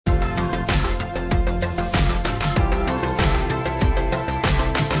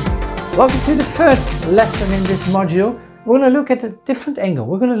Welcome to the first lesson in this module. We're going to look at a different angle.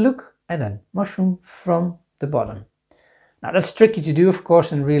 We're going to look at a mushroom from the bottom. Now that's tricky to do, of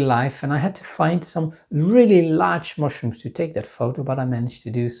course, in real life, and I had to find some really large mushrooms to take that photo, but I managed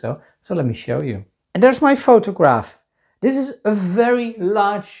to do so. So let me show you. And there's my photograph. This is a very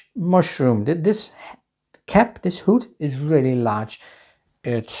large mushroom. This cap, this hood is really large.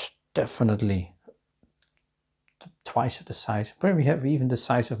 It's definitely twice the size, probably have even the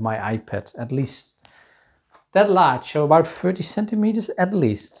size of my iPad, at least that large, so about 30 centimeters at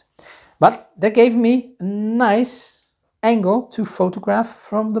least. But that gave me a nice angle to photograph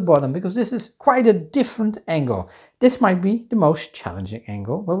from the bottom, because this is quite a different angle. This might be the most challenging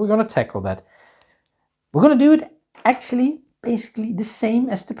angle, but we're going to tackle that. We're going to do it actually basically the same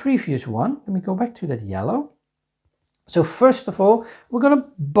as the previous one. Let me go back to that yellow. So first of all, we're going to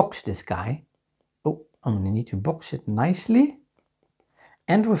box this guy. I'm going to need to box it nicely.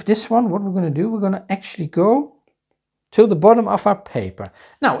 And with this one, what we're going to do, we're going to actually go to the bottom of our paper.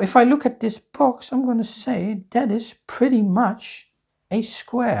 Now, if I look at this box, I'm going to say that is pretty much a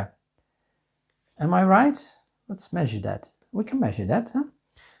square. Am I right? Let's measure that. We can measure that. Huh?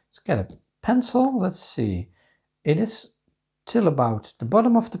 Let's get a pencil. Let's see. It is till about the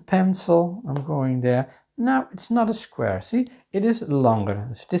bottom of the pencil. I'm going there. Now it's not a square, see, it is longer.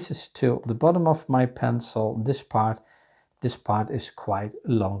 This is till the bottom of my pencil. This part is quite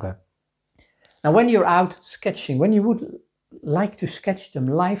longer. Now when you're out sketching, when you would like to sketch them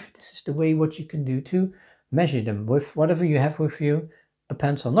live, this is the way what you can do to measure them with whatever you have with you, a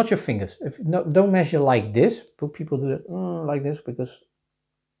pencil, not your fingers. Don't measure like this, but people do it like this, because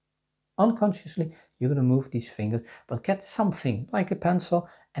unconsciously you're going to move these fingers, but get something like a pencil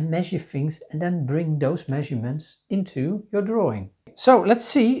and measure things, and then bring those measurements into your drawing. So let's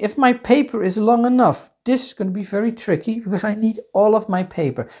see if my paper is long enough. This is going to be very tricky because I need all of my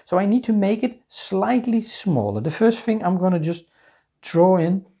paper. So I need to make it slightly smaller. The first thing I'm going to just draw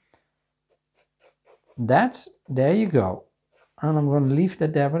in that. There you go. And I'm going to leave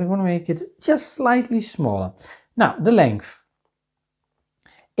that there, but I'm going to make it just slightly smaller. Now the length.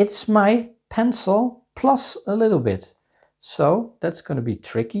 It's my pencil plus a little bit. So that's going to be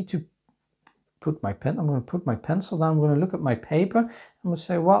tricky to put my pen. I'm going to put my pencil down. I'm going to look at my paper. I'm going to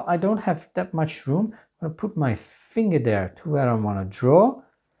say, well, I don't have that much room. I'm going to put my finger there to where I want to draw,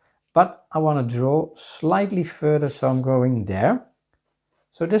 but I want to draw slightly further. So I'm going there.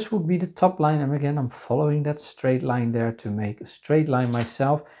 So this would be the top line. And again, I'm following that straight line there to make a straight line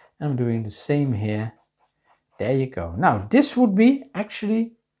myself. And I'm doing the same here. There you go. Now this would be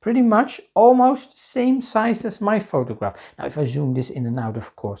actually pretty much almost the same size as my photograph. Now if I zoom this in and out,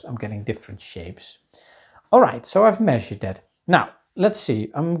 of course, I'm getting different shapes. All right, so I've measured that. Now, let's see.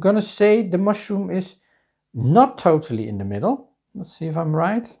 I'm going to say the mushroom is not totally in the middle. Let's see if I'm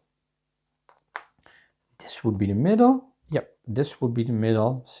right. This would be the middle. Yep, this would be the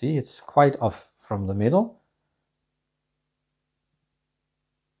middle. See, it's quite off from the middle.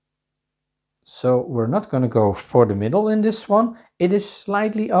 So we're not going to go for the middle in this one. It is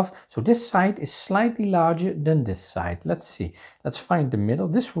slightly off. So this side is slightly larger than this side. Let's see. Let's find the middle.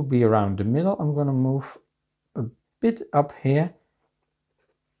 This will be around the middle. I'm going to move a bit up here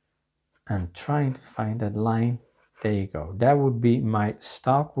and trying to find that line. There you go. That would be my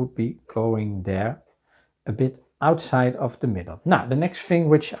stalk would be going there a bit outside of the middle. Now, the next thing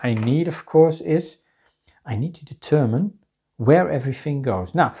which I need, of course, is I need to determine where everything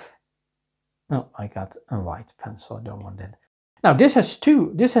goes. Now, oh, I got a white pencil, I don't want that. Now this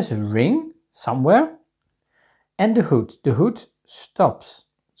has a ring somewhere, and the hood stops.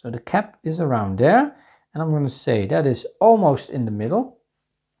 So the cap is around there, and I'm going to say that is almost in the middle.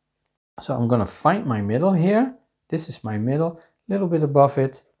 So I'm going to find my middle here. This is my middle, a little bit above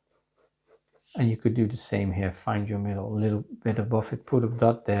it. And you could do the same here, find your middle, a little bit above it, put a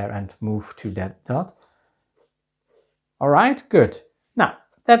dot there and move to that dot. All right, good. Now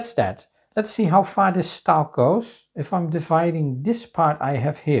that's that. Let's see how far this stalk goes. If I'm dividing this part I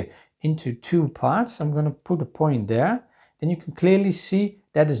have here into two parts, I'm going to put a point there. Then you can clearly see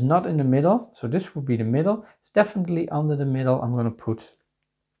that is not in the middle. So this will be the middle. It's definitely under the middle. I'm going to put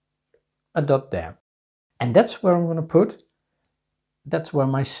a dot there. And that's where I'm going to put, that's where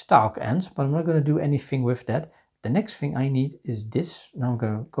my stalk ends, but I'm not going to do anything with that. The next thing I need is this. Now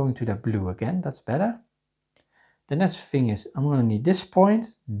I'm going to that blue again. That's better. The next thing is I'm going to need this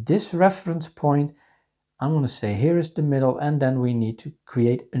point, this reference point. I'm going to say here is the middle, and then we need to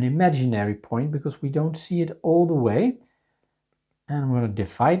create an imaginary point because we don't see it all the way. And I'm going to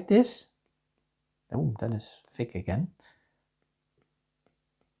divide this. Oh, that is thick again.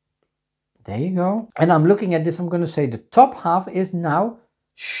 There you go. And I'm looking at this, I'm going to say the top half is now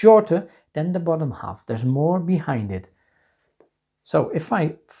shorter than the bottom half. There's more behind it. So if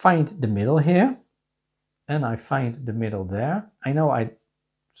I find the middle here, and I find the middle there, I know I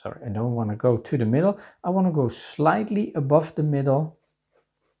don't want to go to the middle. I want to go slightly above the middle.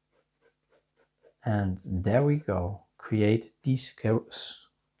 And there we go. Create these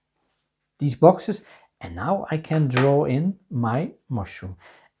boxes. And now I can draw in my mushroom.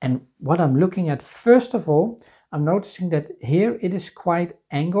 And what I'm looking at, first of all, I'm noticing that here it is quite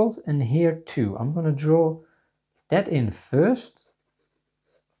angled, and here too. I'm going to draw that in first.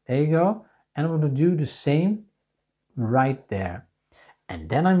 There you go. And I'm going to do the same right there. And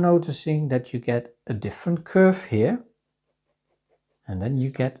then I'm noticing that you get a different curve here. And then you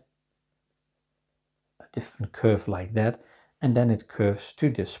get a different curve like that. And then it curves to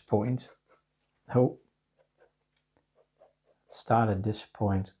this point. Oh. Start at this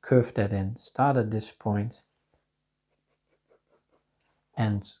point, curve that in, start at this point.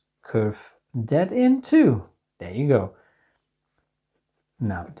 And curve that in too. There you go.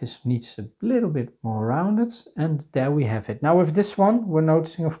 Now this needs a little bit more rounded, and there we have it. Now with this one, we're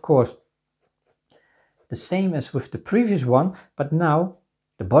noticing, of course, the same as with the previous one, but now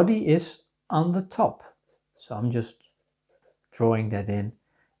the body is on the top. So I'm just drawing that in.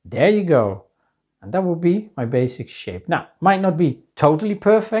 There you go. And that will be my basic shape. Now, might not be totally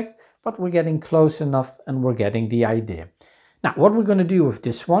perfect, but we're getting close enough and we're getting the idea. Now, what we're going to do with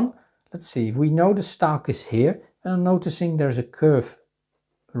this one, let's see, we know the stalk is here, and I'm noticing there's a curve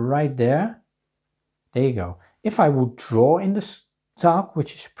right there. There you go. If I would draw in the stalk,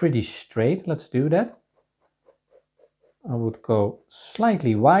 which is pretty straight, let's do that. I would go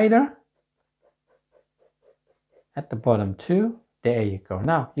slightly wider at the bottom too. There you go.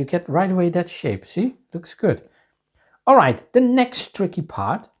 Now you get right away that shape. See, looks good. All right, the next tricky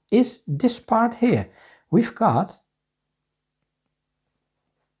part is this part here. We've got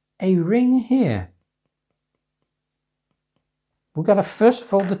a ring here. We've got to first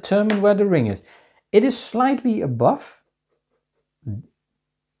of all determine where the ring is. It is slightly above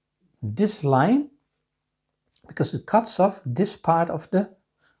this line because it cuts off this part of the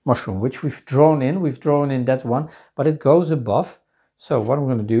mushroom, which we've drawn in. We've drawn in that one, but it goes above. So what I'm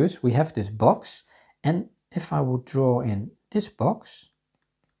going to do is we have this box, and if I would draw in this box,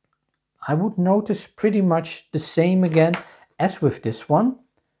 I would notice pretty much the same again as with this one.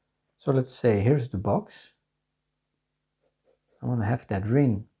 So let's say here's the box. I want to have that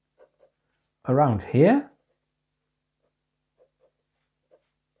ring around here.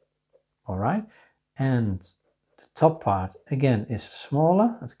 All right. And the top part again is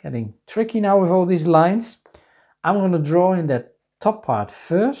smaller. It's getting tricky now with all these lines. I'm going to draw in that top part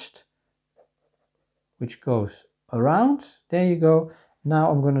first, which goes around. There you go. Now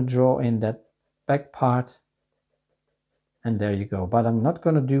I'm going to draw in that back part, and there you go. But I'm not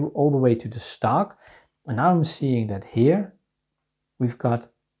going to do all the way to the stalk. And now I'm seeing that here we've got,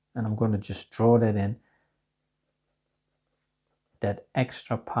 and I'm going to just draw that in, that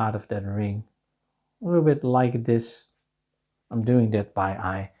extra part of that ring, a little bit like this. I'm doing that by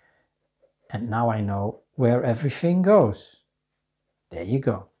eye, and now I know where everything goes. There you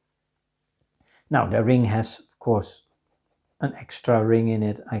go. Now the ring has, of course, an extra ring in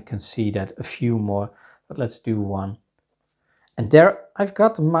it. I can see that, a few more, but let's do one. And there I've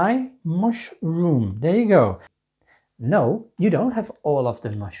got my mushroom. There you go. No, you don't have all of the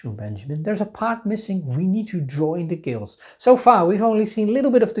mushroom, Benjamin. There's a part missing. We need to draw in the gills. So far we've only seen a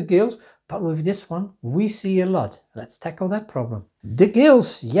little bit of the gills, but with this one we see a lot. Let's tackle that problem. The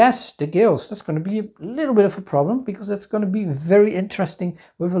gills, yes, the gills. That's going to be a little bit of a problem because that's going to be very interesting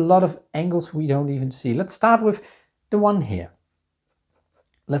with a lot of angles we don't even see. Let's start with the one here.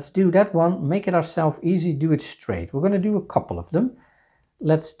 Let's do that one, make it ourselves easy, do it straight. We're going to do a couple of them.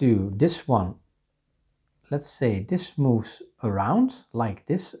 Let's do this one. Let's say this moves around like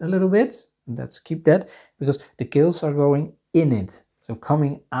this a little bit. Let's keep that because the gills are going in it. So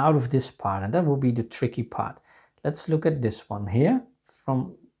coming out of this part, and that will be the tricky part. Let's look at this one here.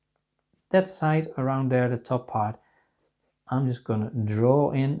 From that side around there, the top part, I'm just going to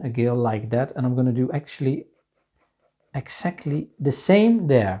draw in a gill like that, and I'm going to do actually exactly the same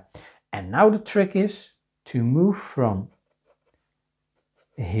there. And now the trick is to move from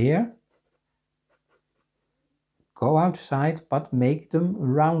here, go outside, but make them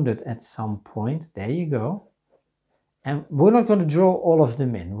rounded at some point. There you go. And we're not going to draw all of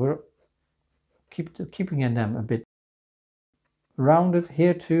them in. We're keeping them a bit rounded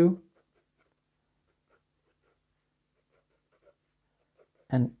here too.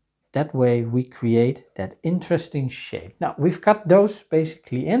 And that way we create that interesting shape. Now we've cut those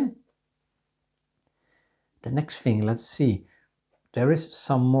basically in. The next thing, let's see. there is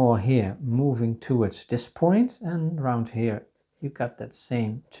some more here moving towards this point, and around here you got that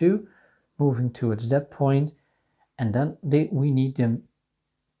same too, moving towards that point, and then we need them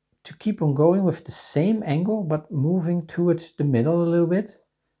to keep on going with the same angle but moving towards the middle a little bit.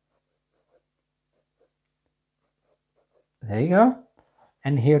 There you go.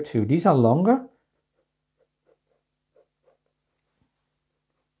 And here too, these are longer.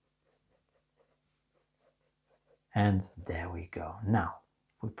 And there we go. Now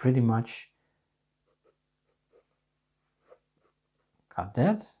we pretty much got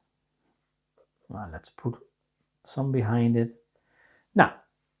that. Well, let's put some behind it. Now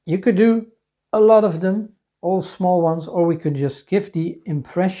you could do a lot of them, all small ones, or we could just give the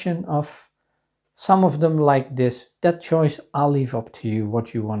impression of some of them like this. That choice I'll leave up to you,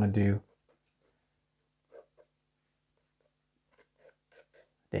 what you want to do.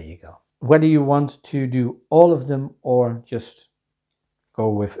 There you go. Whether you want to do all of them or just go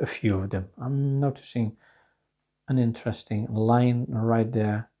with a few of them. I'm noticing an interesting line right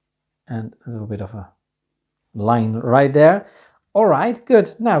there and a little bit of a line right there. All right,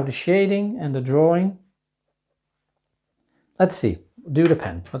 good. Now the shading and the drawing. Let's see, do the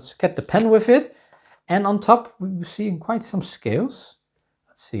pen. Let's get the pen with it. And on top, we're seeing quite some scales.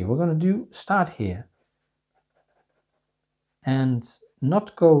 Let's see, we're going to start here. And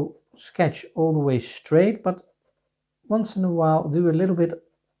not go sketch all the way straight, but once in a while do a little bit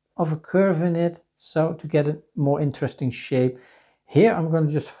of a curve in it, so to get a more interesting shape. Here I'm going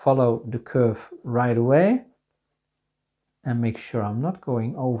to just follow the curve right away and make sure I'm not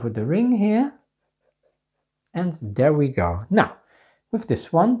going over the ring here. And there we go. Now with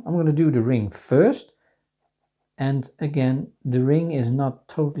this one I'm going to do the ring first, and again the ring is not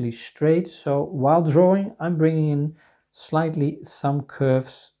totally straight, so while drawing I'm bringing in slightly some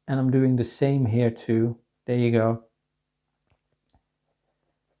curves, and I'm doing the same here too. There you go.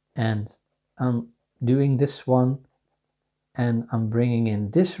 And I'm doing this one, and I'm bringing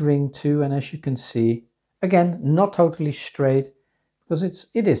in this ring too, and as you can see, again not totally straight, because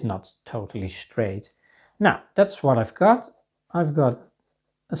it is not totally straight. Now that's what I've got. I've got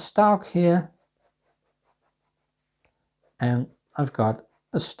a stalk here, and I've got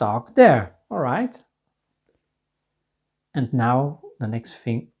a stalk there. All right. And now the next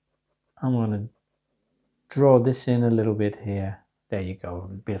thing, I'm going to draw this in a little bit here. There you go,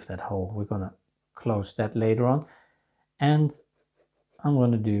 a bit of that hole. We're going to close that later on. And I'm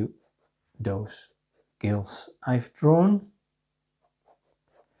going to do those gills I've drawn.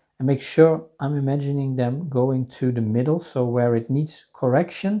 And make sure I'm imagining them going to the middle. So where it needs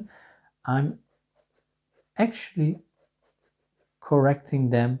correction, I'm actually correcting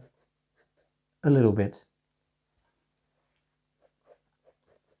them a little bit.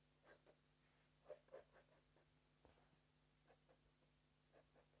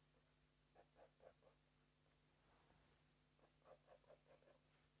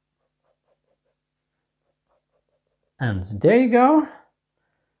 And there you go.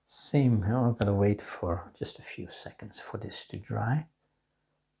 Same, I'm gonna wait for just a few seconds for this to dry.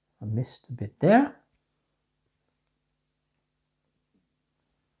 I missed a bit there.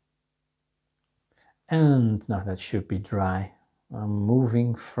 And now that should be dry. I'm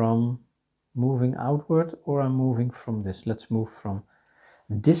moving outward, or I'm moving from this. Let's move from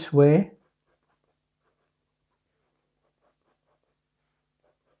this way.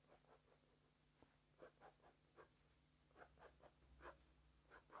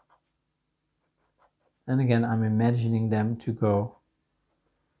 And again, I'm imagining them to go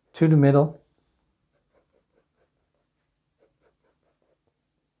to the middle.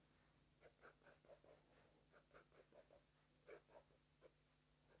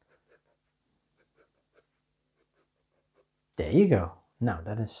 There you go. Now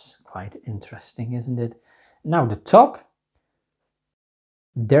that is quite interesting, isn't it? Now the top,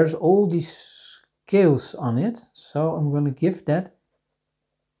 there's all these scales on it, so I'm going to give that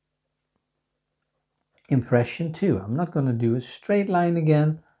impression too. I'm not going to do a straight line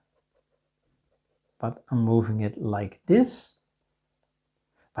again, but I'm moving it like this.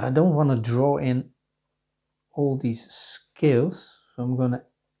 But I don't want to draw in all these scales, so I'm going to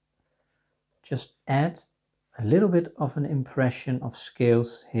just add a little bit of an impression of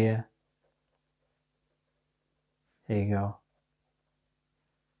scales here. There you go.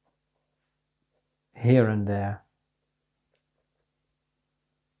 Here and there.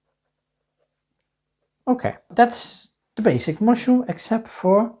 Okay, that's the basic mushroom, except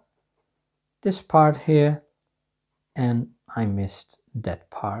for this part here, and I missed that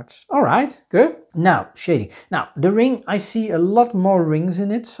part. All right, good. Now shading. Now the ring, I see a lot more rings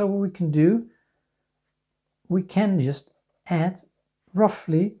in it, so what we can do, we can just add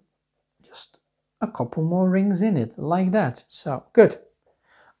roughly just a couple more rings in it, like that. So good.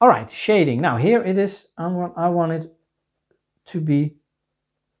 All right, shading. Now here it is. I want it to be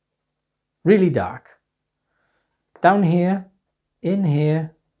really dark. Down here, in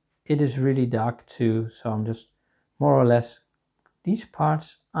here, it is really dark too. So I'm just more or less, these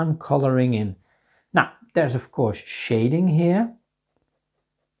parts I'm coloring in. Now there's of course shading here.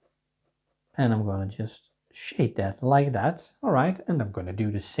 And I'm going to just shade that like that. All right, and I'm going to do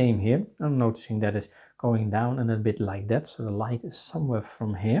the same here. I'm noticing that it's going down and a bit like that, so the light is somewhere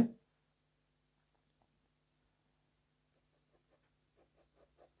from here.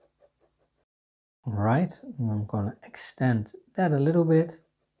 All right, and I'm going to extend that a little bit,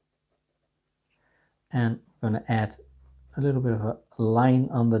 and I'm going to add a little bit of a line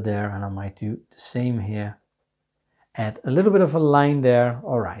under there, and I might do the same here. Add a little bit of a line there.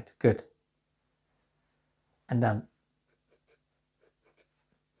 All right, good. And then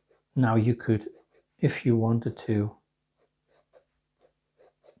now you could, if you wanted to,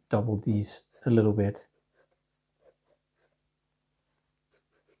 double these a little bit.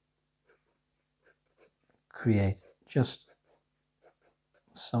 Create just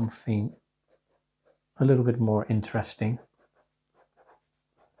something a little bit more interesting.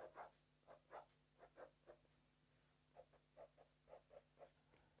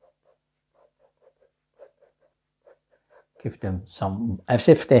 Give them some, as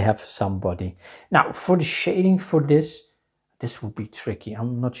if they have some body. Now for the shading for this would be tricky.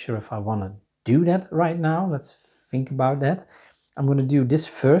 I'm not sure if I want to do that right now. Let's think about that. I'm going to do this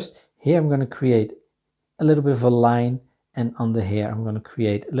first. Here I'm going to create a little bit of a line, and under here I'm going to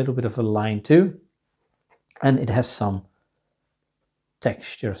create a little bit of a line too. And it has some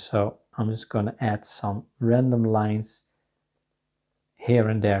texture, so I'm just going to add some random lines here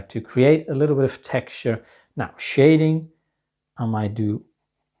and there to create a little bit of texture. Now shading, I might do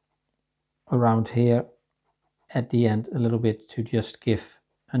around here at the end a little bit to just give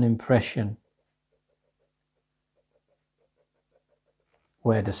an impression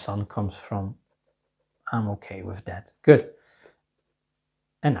where the sun comes from. I'm okay with that. Good.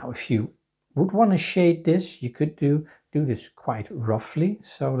 And now if you would want to shade this, you could do this quite roughly.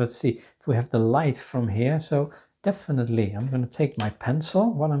 So let's see if we have the light from here. So definitely I'm going to take my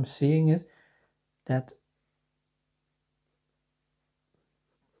pencil. What I'm seeing is that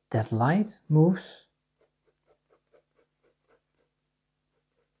light moves,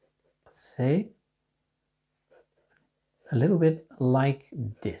 let's say, a little bit like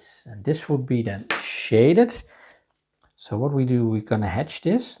this. And this would be then shaded. So what we do, we're going to hatch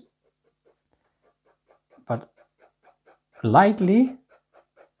this, but lightly,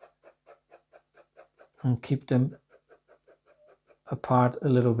 and keep them apart a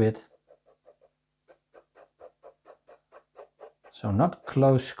little bit. So not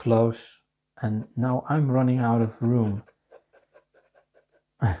close, and now I'm running out of room.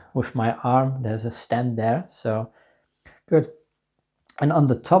 With my arm, there's a stand there, so good. And on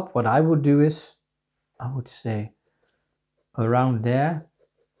the top, what I would do is, I would say around there,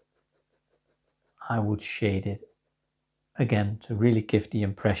 I would shade it again to really give the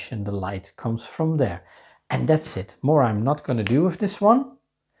impression the light comes from there. And that's it. More I'm not going to do with this one.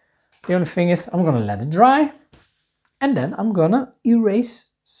 The only thing is I'm going to let it dry. And then I'm gonna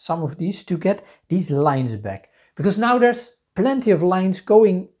erase some of these to get these lines back. Because now there's plenty of lines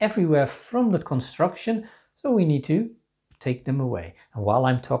going everywhere from the construction, so we need to take them away. And while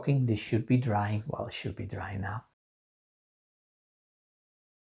I'm talking, this should be drying. Well, it should be dry now.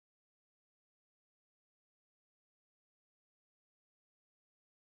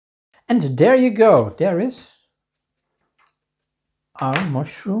 And there you go. There is our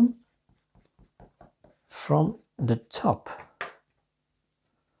mushroom from the top.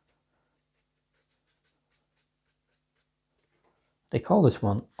 They call this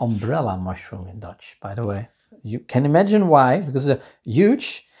one umbrella mushroom in Dutch, by the way. You can imagine why, because they're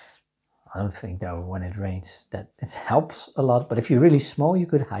huge. I don't think though when it rains that it helps a lot, but if you're really small, you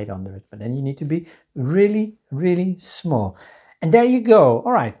could hide under it, but then you need to be really, really small. And there you go.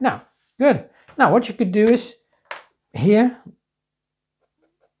 All right, now, good. Now what you could do is here,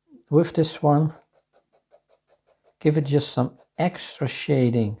 with this one, give it just some extra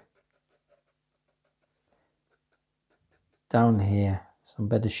shading down here, some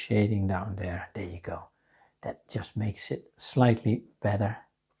better shading down there. There you go. That just makes it slightly better.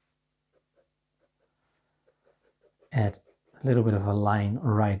 Add a little bit of a line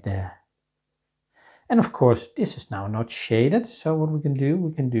right there. And of course, this is now not shaded. So what we can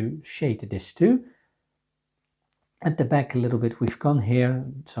do shade this too. At the back a little bit, we've gone here.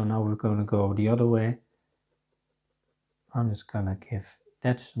 So now we're going to go the other way. I'm just gonna give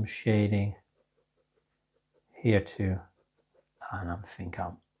that some shading here too. And I think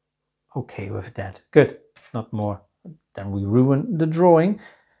I'm okay with that. Good, not more. Then we ruin the drawing.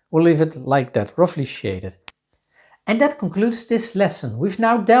 We'll leave it like that, roughly shaded. And that concludes this lesson. We've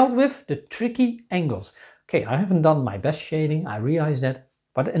now dealt with the tricky angles. Okay, I haven't done my best shading, I realize that,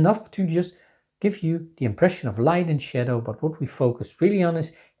 but enough to just give you the impression of light and shadow. But what we focused really on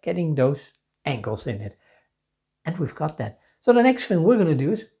is getting those angles in it. And we've got that. So the next thing we're going to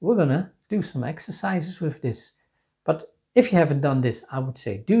do is we're going to do some exercises with this. But if you haven't done this, I would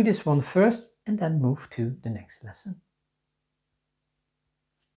say do this one first and then move to the next lesson.